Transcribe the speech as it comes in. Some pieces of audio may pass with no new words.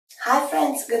Hi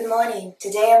friends, good morning.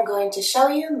 Today I'm going to show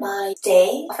you my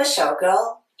day of a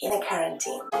showgirl in a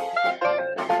quarantine.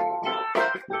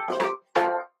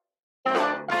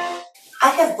 I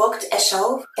have booked a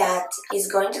show that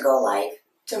is going to go live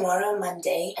tomorrow,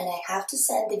 Monday, and I have to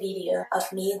send the video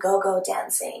of me go-go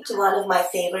dancing to one of my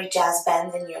favorite jazz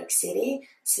bands in New York City,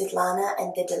 Svetlana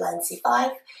and the Delancey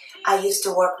Five. I used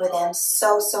to work with them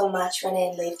so much when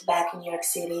I lived back in New York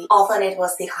City. Often it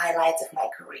was the highlights of my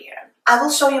career. I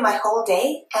will show you my whole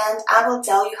day and I will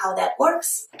tell you how that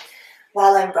works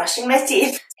while I'm brushing my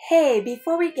teeth. Hey,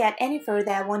 before we get any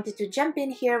further, I wanted to jump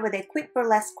in here with a quick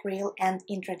burlesque reel and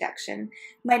introduction.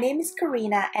 My name is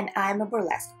Karina and I'm a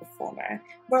burlesque performer.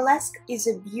 Burlesque is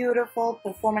a beautiful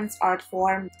performance art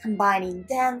form combining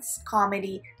dance,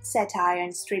 comedy, satire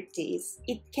and striptease.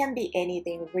 It can be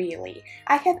anything really.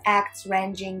 I have acts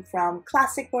ranging from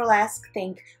classic burlesque,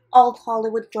 think old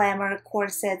Hollywood glamour,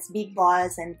 corsets, big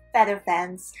boys and feather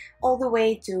fans, all the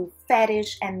way to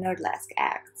fetish and nerdlesque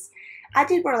acts. I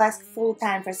did burlesque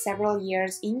full-time for several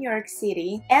years in New York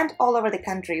City and all over the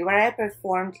country where I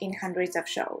performed in hundreds of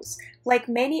shows. Like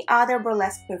many other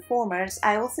burlesque performers,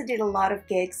 I also did a lot of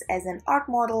gigs as an art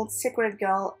model, secret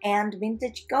girl, and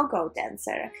vintage go-go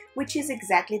dancer, which is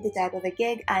exactly the type of a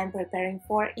gig I am preparing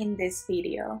for in this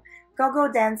video.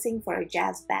 Go-go dancing for a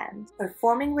jazz band.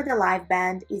 Performing with a live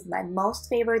band is my most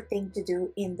favorite thing to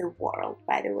do in the world,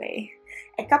 by the way.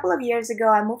 A couple of years ago,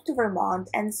 I moved to Vermont,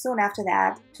 and soon after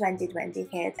that, 2020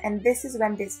 hit, and this is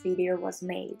when this video was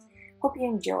made. Hope you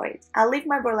enjoyed. I'll leave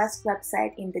my burlesque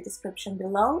website in the description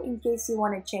below in case you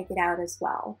want to check it out as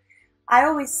well. I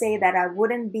always say that I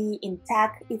wouldn't be in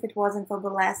tech if it wasn't for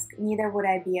burlesque, neither would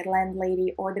I be a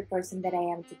landlady or the person that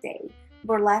I am today.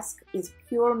 Burlesque is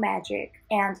pure magic,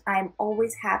 and I'm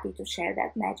always happy to share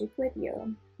that magic with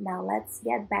you. Now let's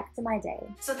get back to my day.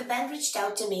 So the band reached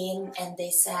out to me and they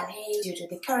said, hey, due to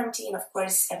the quarantine, of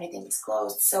course, everything is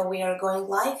closed, so we are going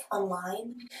live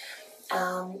online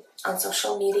on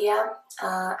social media.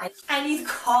 I need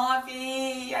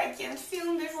coffee. I can't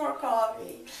film before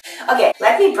coffee. Okay,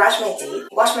 let me brush my teeth,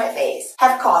 wash my face,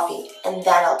 have coffee, and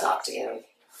then I'll talk to you.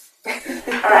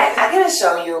 Alright, I'm gonna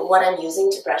show you what I'm using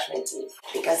to brush my teeth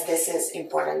because this is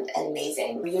important and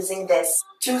amazing. We're using this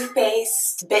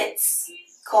toothpaste bits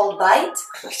called Bite,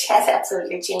 which has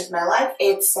absolutely changed my life.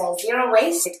 It's zero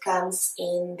waste. It comes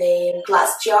in the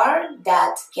glass jar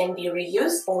that can be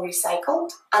reused or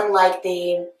recycled, unlike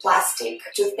the plastic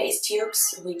toothpaste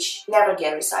tubes which never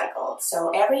get recycled.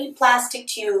 So every plastic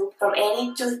tube from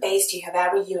any toothpaste you have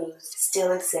ever used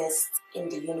still exists in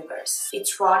the universe.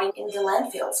 It's rotting in the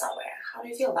landfill somewhere. How do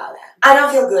you feel about that? I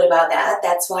don't feel good about that.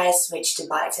 That's why I switched to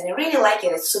Bites, and I really like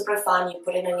it. It's super fun. You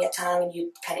put it on your tongue and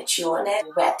you kind of chew on it,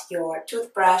 wet your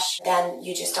toothbrush, then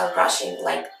you just start brushing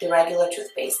like the regular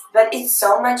toothpaste. But it's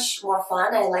so much more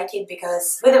fun. I like it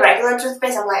because with the regular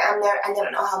toothpaste, I'm like, I never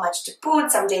know how much to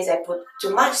put. Some days I put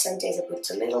too much, some days I put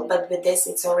too little, but with this,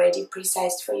 it's already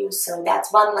pre-sized for you. So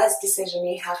that's one less decision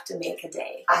you have to make a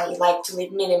day. I like to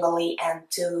live minimally, and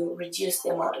to reduce the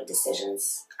amount of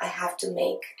decisions I have to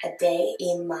make a day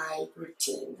in my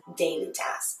routine, daily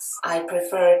tasks. I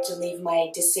prefer to leave my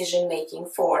decision-making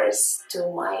force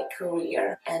to my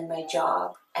career and my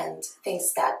job and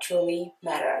things that truly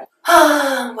matter.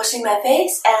 Washing my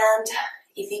face, and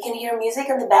if you can hear music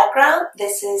in the background,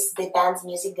 this is the band's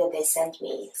music that they sent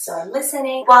me. So I'm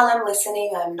listening. While I'm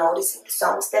listening, I'm noticing the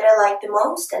songs that I like the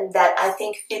most and that I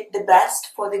think fit the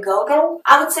best for the go-go.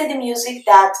 I would say the music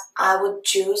that I would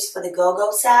choose for the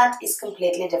go-go set is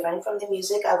completely different from the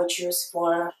music I would choose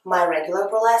for my regular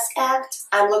burlesque act.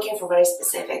 I'm looking for very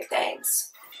specific things.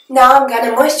 Now I'm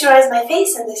gonna moisturize my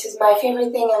face, and this is my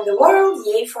favorite thing in the world,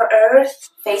 Yay for Earth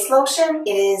face lotion.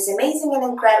 It is amazing and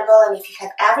incredible, and if you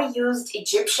have ever used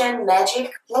Egyptian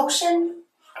magic lotion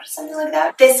or something like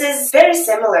that, this is very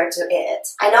similar to it.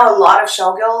 I know a lot of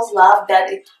showgirls love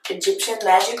that Egyptian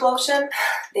magic lotion.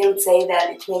 They would say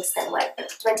that it makes them like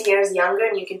 20 years younger,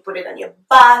 and you can put it on your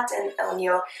butt and on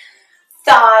your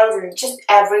thighs and just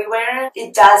everywhere.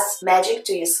 It does magic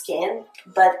to your skin,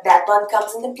 but that one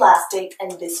comes in the plastic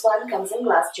and this one comes in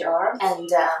glass jar and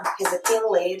has a tin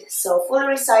lid, so fully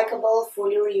recyclable,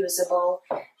 fully reusable,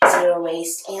 zero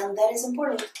waste, and that is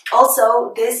important.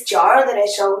 Also, this jar that I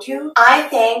showed you, I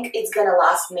think it's gonna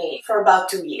last me for about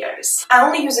 2 years. I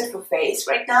only use it for face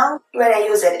right now. When I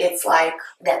use it, it's like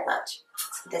that much.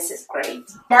 This is great.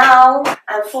 Now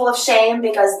I'm full of shame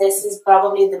because this is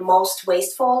probably the most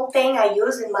wasteful thing I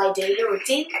use in my daily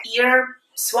routine. Ear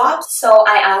swaps. So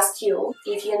I asked you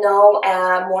if you know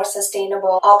a more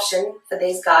sustainable option for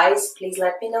these guys. Please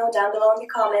let me know down below in the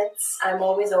comments. I'm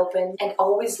always open and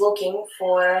always looking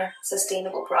for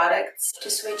sustainable products to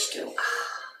switch to.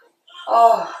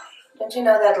 Oh, don't you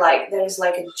know that like there's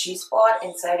like a G spot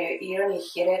inside your ear and you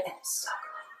hit it and it's so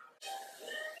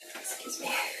good. Excuse me.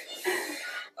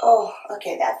 Oh,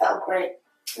 okay, that felt great.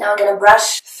 Now I'm gonna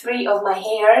brush 3 of my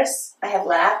hairs I have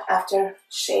left after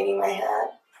shaving my head.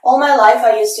 All my life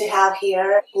I used to have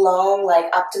hair long, like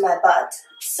up to my butt.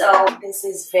 So this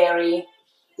is very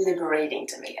liberating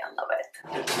to me. I love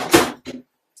it.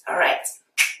 Alright,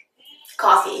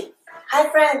 coffee. Hi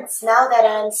friends, now that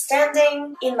I'm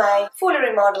standing in my fully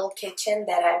remodeled kitchen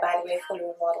that I, by the way, fully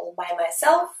remodeled by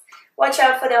myself, watch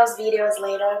out for those videos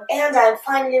later, and I'm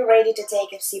finally ready to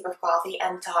take a sip of coffee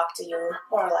and talk to you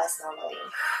more or less normally.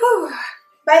 Whew.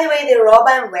 By the way, the robe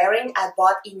I'm wearing I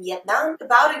bought in Vietnam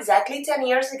about exactly 10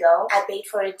 years ago. I paid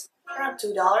for it around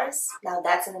 $2. Now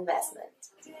that's an investment,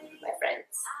 my friends.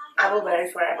 I will wear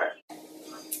it forever.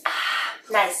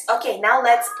 Nice. Okay, now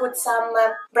let's put some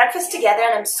breakfast together,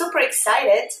 and I'm super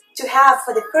excited to have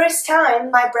for the first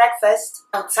time my breakfast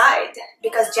outside,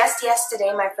 because just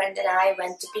yesterday my friend and I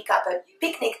went to pick up a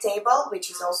picnic table,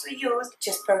 which is also used,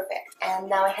 just perfect. And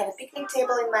now I have a picnic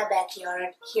table in my backyard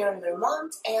here in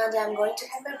Vermont, and I'm going to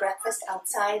have my breakfast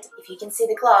outside. If you can see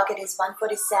the clock, it is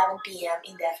 1:47 p.m.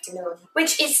 in the afternoon,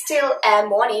 which is still a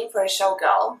morning for a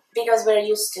showgirl, because we're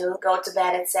used to go to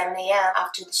bed at 7 a.m.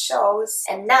 after the shows,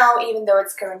 and now even though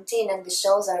it's quarantine and the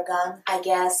shows are gone, I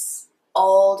guess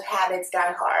old habits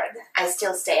die hard. I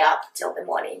still stay up till the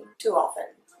morning too often.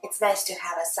 It's nice to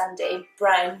have a Sunday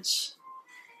brunch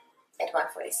at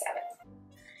 1:47.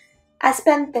 I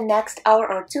spent the next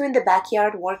hour or two in the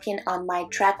backyard working on my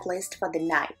track list for the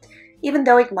night. Even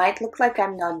though it might look like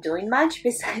I'm not doing much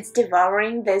besides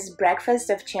devouring this breakfast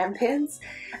of champions,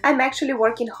 I'm actually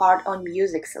working hard on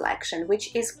music selection,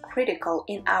 which is critical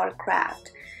in our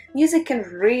craft. Music can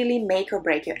really make or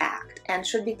break your act and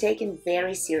should be taken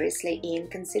very seriously in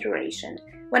consideration.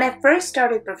 When I first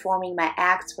started performing, my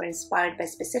acts were inspired by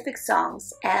specific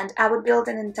songs, and I would build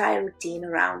an entire routine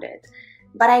around it.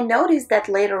 But I noticed that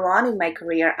later on in my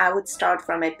career, I would start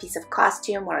from a piece of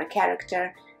costume or a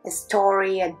character, a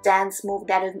story, a dance move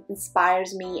that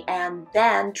inspires me, and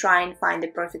then try and find the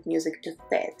perfect music to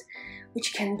fit,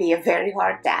 which can be a very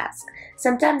hard task.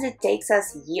 Sometimes it takes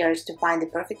us years to find the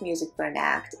perfect music for an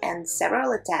act, and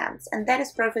several attempts, and that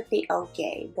is perfectly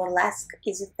okay. Burlesque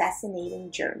is a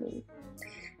fascinating journey.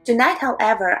 Tonight,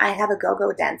 however, I have a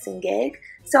go-go dancing gig,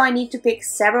 so I need to pick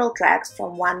several tracks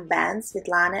from one band,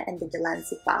 Svetlana and the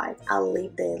Delancey 5. I'll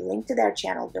leave the link to their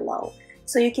channel below,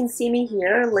 so you can see me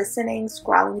here listening,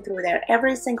 scrolling through their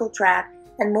every single track,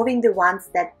 and moving the ones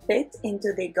that fit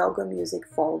into the go-go music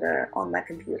folder on my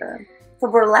computer. For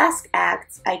burlesque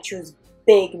acts, I choose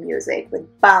big music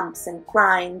with bumps and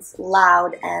grinds,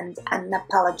 loud and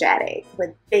unapologetic,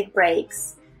 with big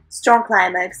breaks, strong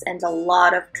climax, and a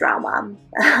lot of drama.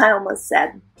 I almost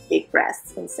said big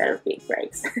breasts instead of big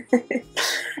breaks.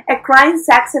 A crying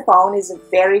saxophone is a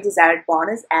very desired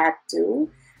bonus add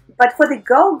too. But for the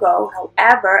go-go,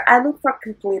 however, I look for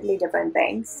completely different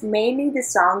things, mainly the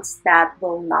songs that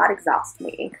will not exhaust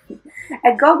me.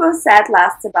 A go-go set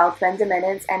lasts about 20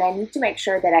 minutes, and I need to make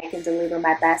sure that I can deliver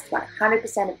my best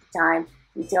 100% of the time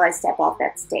until I step off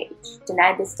that stage.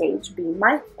 Tonight the stage being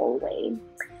my hallway.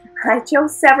 I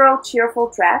chose several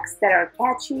cheerful tracks that are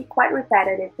catchy, quite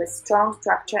repetitive, with strong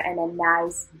structure and a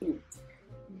nice beat.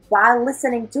 While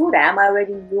listening to them, I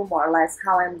already knew more or less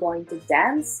how I'm going to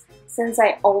dance, since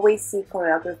I always see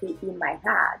choreography in my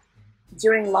head.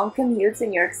 During long commutes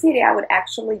in New York City, I would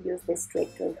actually use this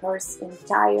trick to rehearse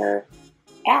entire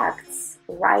acts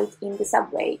right in the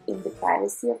subway, in the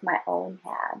privacy of my own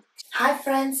head. Hi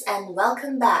friends, and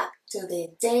welcome back to the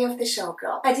day of the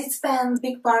showgirl. I did spend a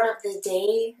big part of the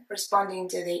day responding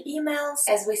to the emails.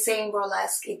 As we say in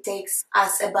burlesque, it takes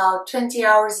us about 20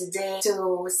 hours a day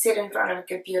to sit in front of a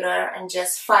computer and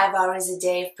just 5 hours a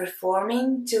day of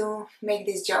performing to make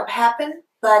this job happen.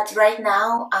 But right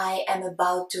now I am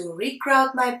about to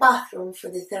regrout my bathroom for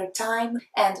the 3rd time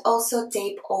and also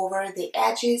tape over the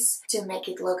edges to make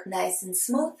it look nice and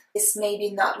smooth. This may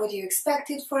be not what you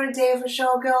expected for a day of a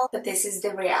showgirl, but this is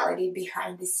the reality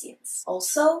behind the scenes.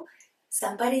 Also,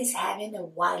 somebody is having a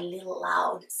wildly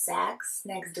loud sex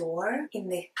next door in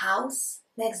the house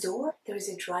next door. There is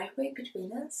a driveway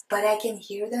between us, but I can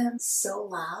hear them so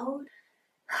loud.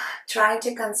 Trying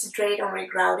to concentrate on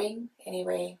regrouting.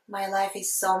 Anyway, my life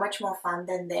is so much more fun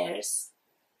than theirs.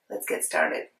 Let's get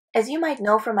started. As you might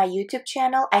know from my YouTube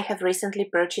channel, I have recently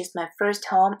purchased my first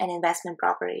home and investment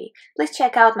property. Please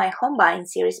check out my home buying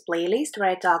series playlist where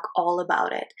I talk all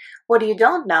about it. What you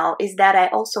don't know is that I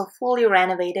also fully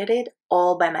renovated it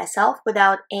all by myself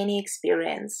without any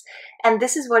experience. And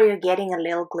this is what you're getting a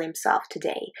little glimpse of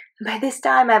today. By this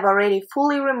time, I've already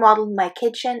fully remodeled my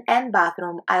kitchen and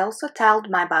bathroom. I also tiled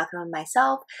my bathroom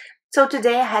myself. So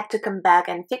today I had to come back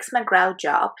and fix my grout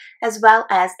job as well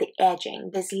as the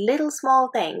edging. These little small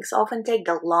things often take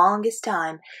the longest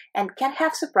time and can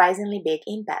have surprisingly big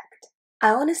impact. I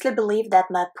honestly believe that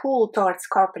my pull towards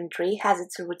carpentry has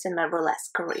its roots in my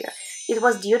burlesque career. It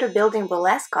was due to building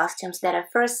burlesque costumes that I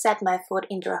first set my foot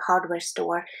into a hardware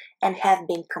store and have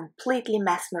been completely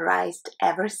mesmerized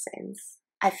ever since.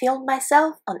 I filmed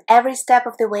myself on every step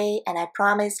of the way, and I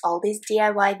promise all these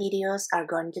DIY videos are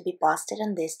going to be posted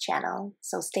on this channel,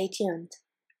 so stay tuned.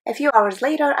 A few hours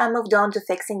later, I moved on to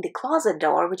fixing the closet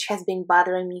door, which has been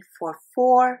bothering me for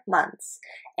 4 months.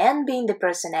 And being the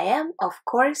person I am, of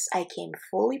course, I came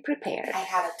fully prepared. I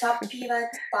have a top pivot,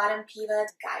 bottom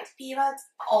pivot, guide pivot.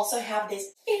 I also have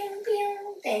these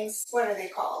things, what are they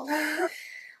called?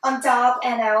 On top,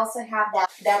 and I also have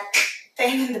that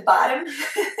thing in the bottom.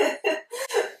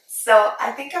 So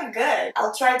I think I'm good.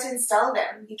 I'll try to install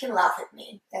them. You can laugh at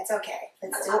me. That's okay.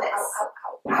 Let's do this.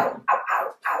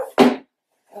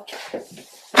 Okay.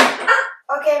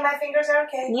 Okay, my fingers are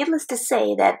okay. Needless to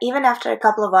say that even after a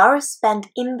couple of hours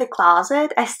spent in the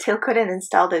closet, I still couldn't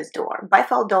install this door.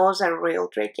 Bifold doors are real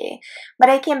tricky. But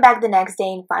I came back the next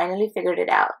day and finally figured it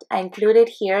out. I included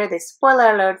here the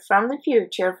spoiler alert from the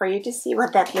future for you to see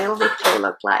what that little victory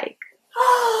looked like.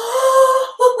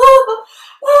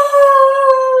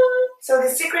 So the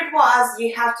secret was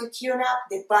you have to tune up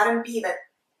the bottom pivot,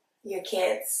 you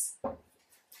kids.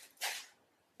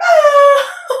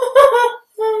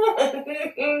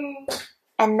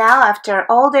 And now, after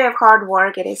all day of hard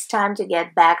work, it is time to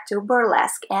get back to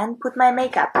burlesque and put my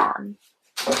makeup on.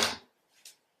 Ta-da!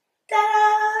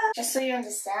 Just so you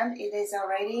understand, it is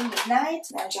already midnight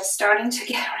and I'm just starting to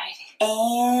get ready.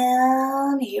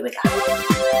 And here we go.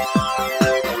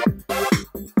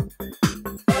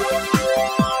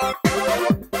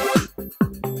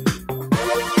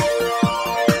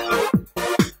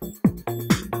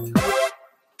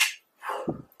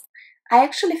 I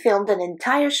actually filmed an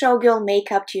entire Showgirl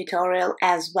makeup tutorial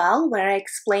as well, where I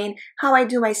explain how I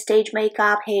do my stage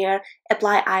makeup, hair,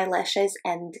 apply eyelashes,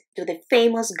 and do the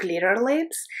famous glitter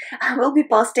lips. I will be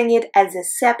posting it as a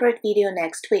separate video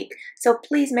next week, so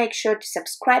please make sure to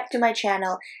subscribe to my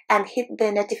channel and hit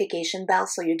the notification bell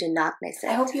so you do not miss it.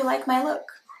 I hope you like my look.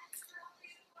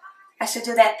 I should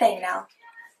do that thing now.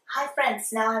 Hi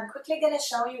friends, now I'm quickly gonna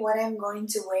show you what I'm going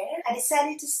to wear. I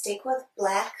decided to stick with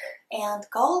black and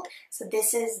gold. So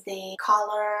this is the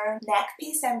collar neck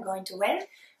piece I'm going to wear.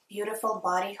 Beautiful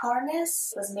body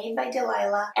harness. It was made by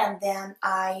Delilah, and then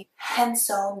I hand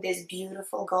sewn this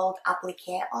beautiful gold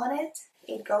applique on it.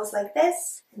 It goes like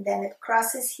this, and then it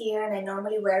crosses here, and I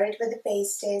normally wear it with the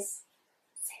pasties.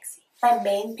 Sexy. My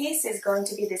main piece is going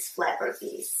to be this flapper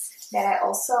piece that I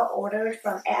also ordered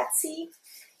from Etsy.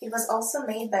 It was also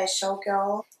made by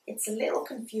Showgirl. It's a little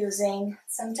confusing,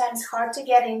 sometimes hard to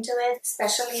get into it,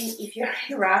 especially if you're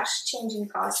in a rush changing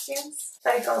costumes.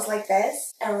 But it goes like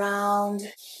this,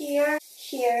 around here,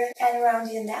 here, and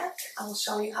around your neck. I'll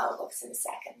show you how it looks in a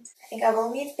second. I think I will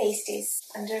need pasties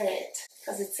under it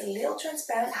because it's a little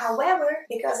transparent. However,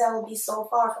 because I will be so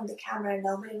far from the camera,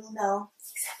 nobody will know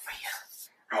except for you.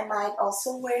 I might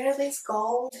also wear these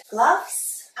gold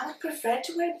gloves. I would prefer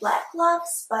to wear black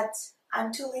gloves, but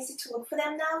I'm too lazy to look for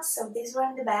them now, so these were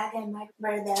in the bag. I might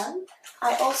wear them.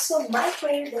 I also might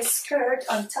wear this skirt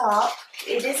on top.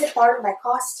 It is a part of my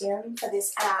costume for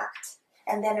this act,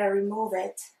 and then I remove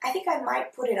it. I think I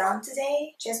might put it on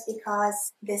today just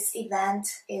because this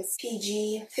event is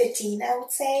PG-13, I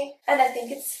would say. And I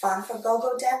think it's fun for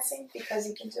go-go dancing because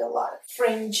you can do a lot of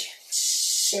fringe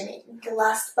shimming.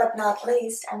 Last but not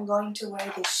least, I'm going to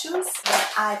wear these shoes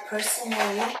that I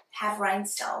personally have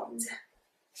rhinestones.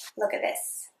 Look at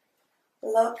this.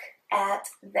 Look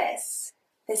at this.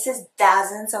 This is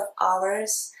dozens of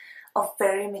hours of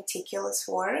very meticulous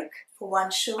work for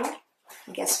one shoe.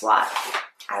 And guess what?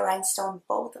 I rhinestoned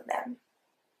both of them.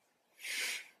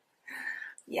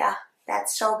 Yeah,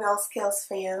 that's Showgirl skills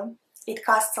for you. It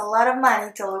costs a lot of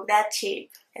money to look that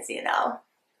cheap, as you know.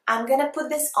 I'm gonna put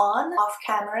this on off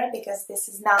camera because this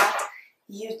is not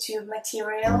YouTube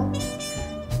material.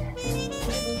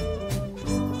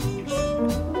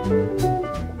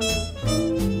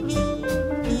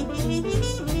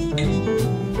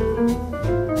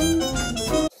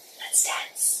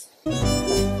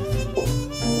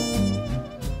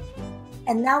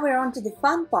 now we're on to the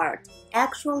fun part,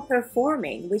 actual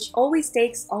performing, which always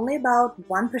takes only about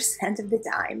 1% of the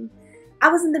time. I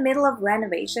was in the middle of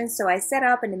renovations, so I set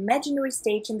up an imaginary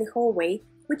stage in the hallway,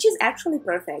 which is actually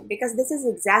perfect because this is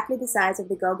exactly the size of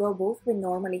the go-go booth we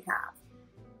normally have.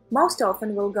 Most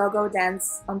often we'll go-go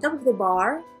dance on top of the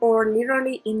bar or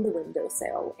literally in the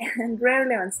windowsill, and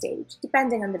rarely on stage,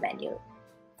 depending on the venue.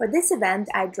 For this event,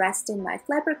 I dressed in my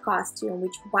flapper costume,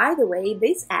 which, by the way,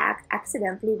 this act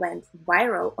accidentally went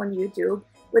viral on YouTube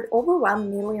with over 1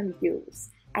 million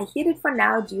views. I hid it for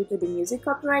now due to the music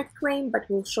copyright claim, but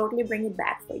will shortly bring it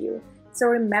back for you, so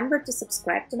remember to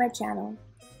subscribe to my channel.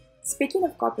 Speaking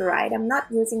of copyright, I'm not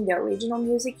using the original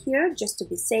music here just to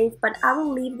be safe, but I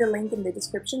will leave the link in the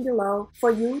description below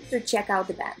for you to check out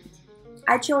the band.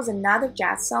 I chose another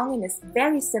jazz song in a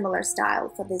very similar style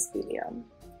for this video.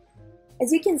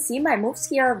 As you can see, my moves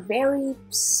here are very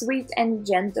sweet and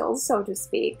gentle, so to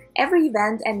speak. Every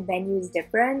event and venue is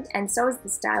different, and so is the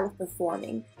style of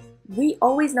performing. We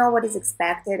always know what is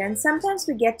expected, and sometimes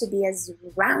we get to be as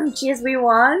raunchy as we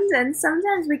want, and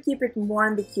sometimes we keep it more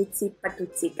on the cutesy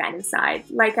patootsy kind of side,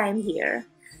 like I am here.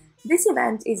 This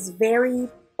event is very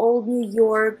old New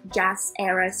York jazz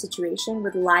era situation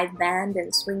with live band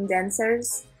and swing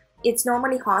dancers. It's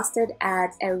normally hosted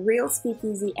at a real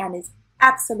speakeasy and is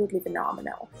absolutely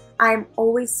phenomenal. I'm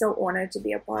always so honored to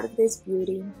be a part of this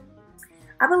beauty.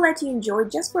 I will let you enjoy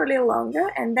just for a little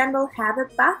longer, and then we'll have a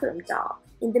bathroom talk.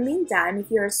 In the meantime, if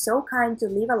you are so kind to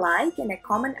leave a like and a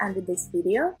comment under this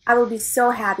video, I will be so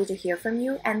happy to hear from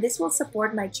you, and this will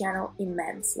support my channel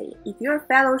immensely. If you're a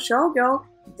fellow showgirl,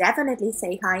 definitely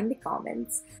say hi in the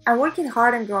comments. I'm working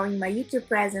hard on growing my YouTube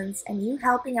presence, and you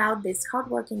helping out this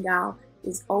hardworking gal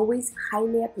is always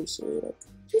highly appreciated.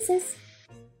 Kisses!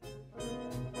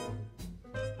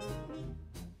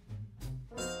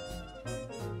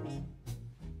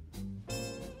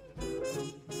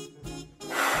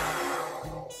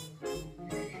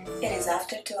 It is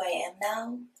after 2 AM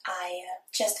now. I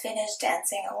just finished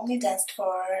dancing. I only danced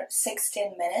for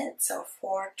 16 minutes or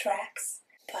 4 tracks,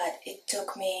 but it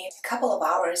took me a couple of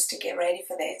hours to get ready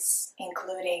for this,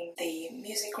 including the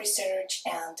music research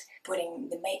and putting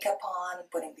the makeup on,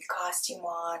 putting the costume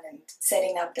on, and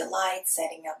setting up the lights,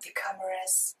 setting up the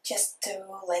cameras, just to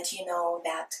let you know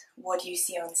that what you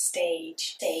see on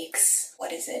stage takes,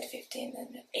 15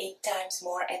 and 8 times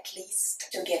more at least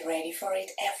to get ready for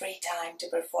it every time to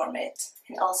perform it.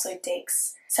 And also it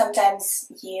takes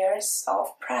sometimes years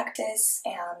of practice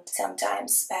and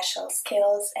sometimes special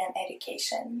skills and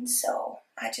education. So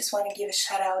I just want to give a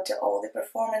shout out to all the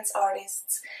performance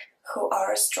artists who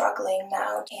are struggling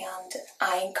now, and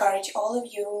I encourage all of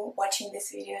you watching this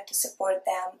video to support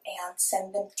them and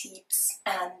send them tips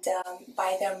and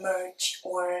buy their merch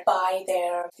or buy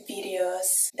their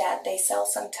videos that they sell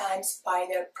sometimes, buy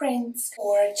their prints,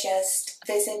 or just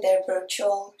visit their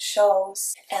virtual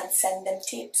shows and send them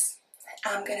tips.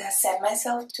 I'm gonna set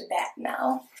myself to bed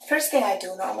now. First thing I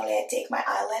do normally, I take my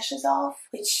eyelashes off,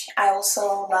 which I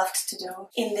also loved to do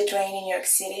in the train in New York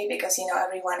City because, you know,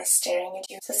 everyone is staring at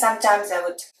you. So sometimes I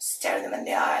would stare them in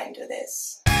the eye and do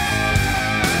this.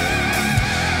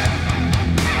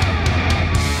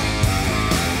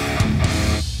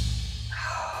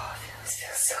 Oh, this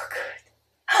feels so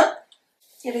good.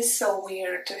 It is so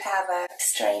weird to have a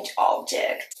strange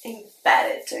object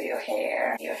embedded to your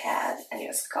hair, your head, and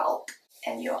your scalp.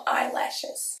 And your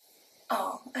eyelashes.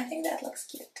 Oh, I think that looks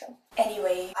cute too.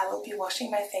 Anyway, I will be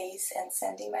washing my face and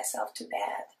sending myself to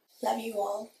bed. Love you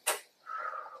all.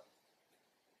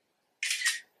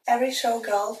 Every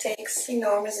showgirl takes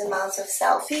enormous amounts of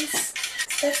selfies.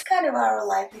 That's kind of our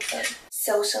livelihood.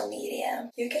 Social media.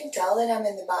 You can tell that I'm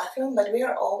in the bathroom, but we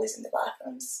are always in the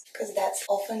bathrooms because that's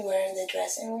often where the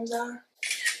dressing rooms are.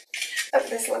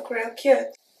 Does this look real cute?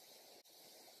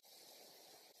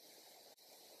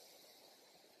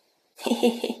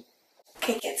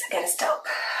 Okay kids, I gotta stop.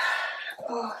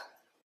 Oh.